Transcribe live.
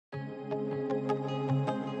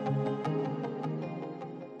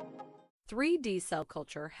3D cell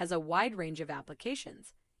culture has a wide range of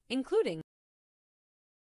applications, including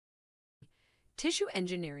tissue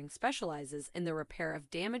engineering specializes in the repair of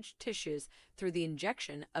damaged tissues through the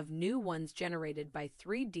injection of new ones generated by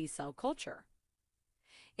 3D cell culture.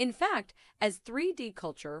 In fact, as 3D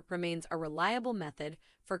culture remains a reliable method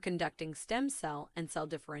for conducting stem cell and cell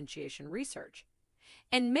differentiation research,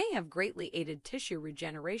 and may have greatly aided tissue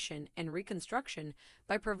regeneration and reconstruction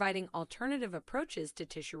by providing alternative approaches to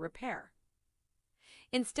tissue repair.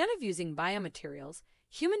 Instead of using biomaterials,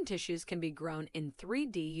 human tissues can be grown in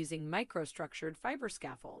 3D using microstructured fiber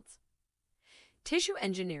scaffolds. Tissue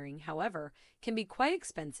engineering, however, can be quite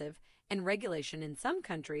expensive, and regulation in some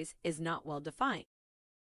countries is not well defined.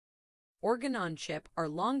 Organ-on-chip are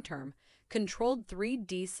long-term, controlled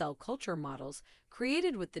 3D cell culture models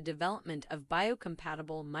created with the development of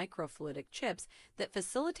biocompatible microfluidic chips that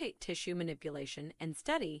facilitate tissue manipulation and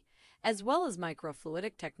study, as well as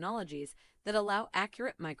microfluidic technologies that allow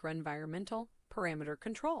accurate microenvironmental parameter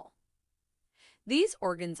control. These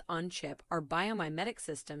organs-on-chip are biomimetic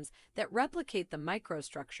systems that replicate the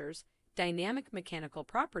microstructures, dynamic mechanical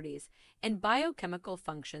properties, and biochemical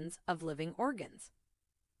functions of living organs.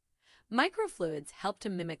 Microfluids help to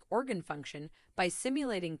mimic organ function by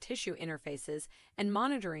simulating tissue interfaces and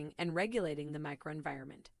monitoring and regulating the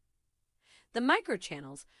microenvironment. The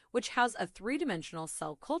microchannels, which house a three-dimensional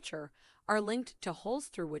cell culture, are linked to holes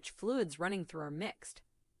through which fluids running through are mixed.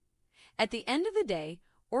 At the end of the day,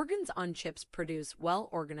 organs on chips produce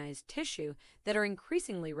well-organized tissue that are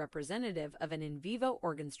increasingly representative of an in vivo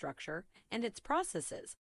organ structure and its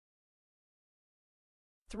processes.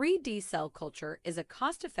 3D cell culture is a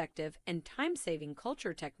cost-effective and time-saving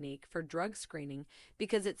culture technique for drug screening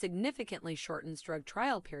because it significantly shortens drug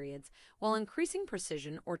trial periods while increasing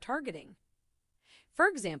precision or targeting. For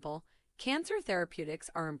example, cancer therapeutics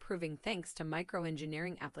are improving thanks to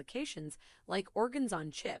microengineering applications like organs on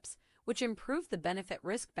chips, which improve the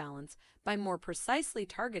benefit-risk balance by more precisely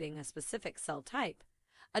targeting a specific cell type,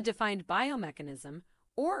 a defined biomechanism,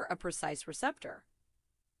 or a precise receptor.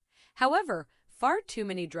 However, far too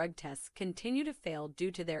many drug tests continue to fail due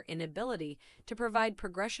to their inability to provide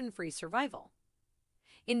progression-free survival.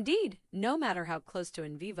 Indeed, no matter how close to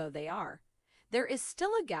in vivo they are, there is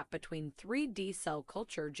still a gap between 3D cell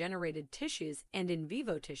culture-generated tissues and in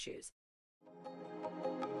vivo tissues,